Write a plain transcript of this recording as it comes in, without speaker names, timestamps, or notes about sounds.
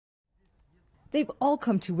They've all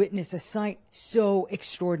come to witness a sight so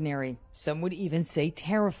extraordinary, some would even say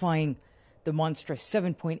terrifying. The monstrous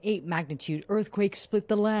 7.8 magnitude earthquake split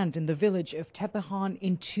the land in the village of Tepehan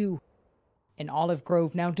in two. An olive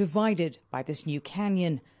grove now divided by this new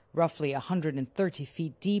canyon, roughly 130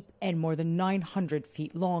 feet deep and more than 900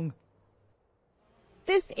 feet long.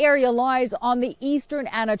 This area lies on the eastern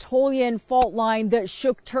Anatolian fault line that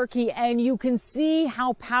shook Turkey, and you can see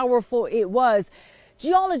how powerful it was.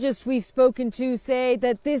 Geologists we've spoken to say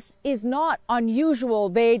that this is not unusual.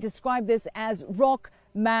 They describe this as rock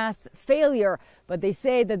mass failure, but they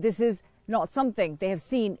say that this is not something they have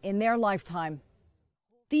seen in their lifetime.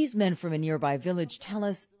 These men from a nearby village tell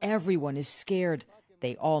us everyone is scared.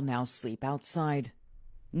 They all now sleep outside.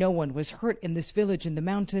 No one was hurt in this village in the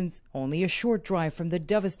mountains, only a short drive from the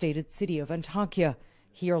devastated city of Antakya.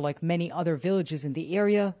 Here, like many other villages in the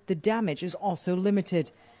area, the damage is also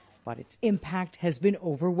limited, but its impact has been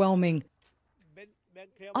overwhelming.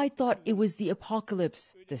 I thought it was the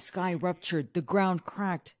apocalypse. The sky ruptured, the ground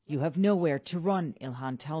cracked. You have nowhere to run,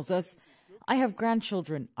 Ilhan tells us. I have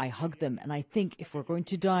grandchildren. I hug them, and I think if we're going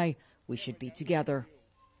to die, we should be together.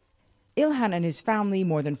 Ilhan and his family,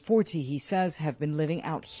 more than 40, he says, have been living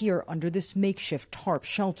out here under this makeshift tarp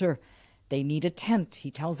shelter. They need a tent,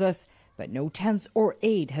 he tells us, but no tents or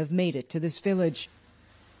aid have made it to this village.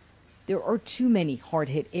 There are too many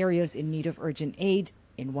hard-hit areas in need of urgent aid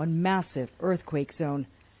in one massive earthquake zone,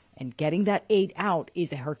 and getting that aid out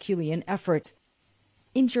is a Herculean effort.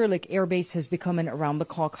 Incirlik Air Base has become an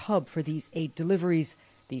around-the-clock hub for these aid deliveries.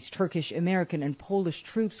 These Turkish, American, and Polish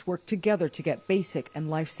troops work together to get basic and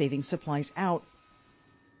life-saving supplies out.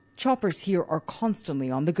 Choppers here are constantly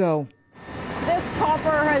on the go. This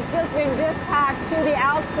chopper has just been dispatched to the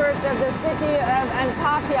outskirts of the city of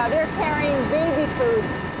Antakya. They're carrying baby food,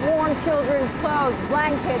 warm children's clothes,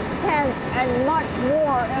 blankets, tents, and much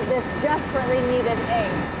more of this desperately needed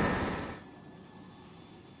aid.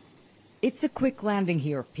 It's a quick landing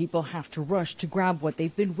here. People have to rush to grab what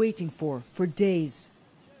they've been waiting for days.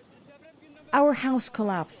 Our house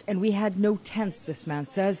collapsed and we had no tents, this man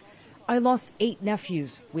says. I lost 8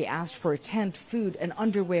 nephews. We asked for a tent, food, and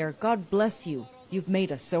underwear. God bless you. You've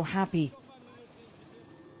made us so happy.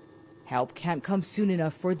 Help can't come soon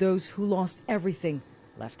enough for those who lost everything,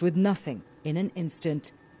 left with nothing in an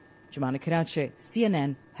instant. Jumana Karachi,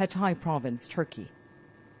 CNN, Hatay Province, Turkey.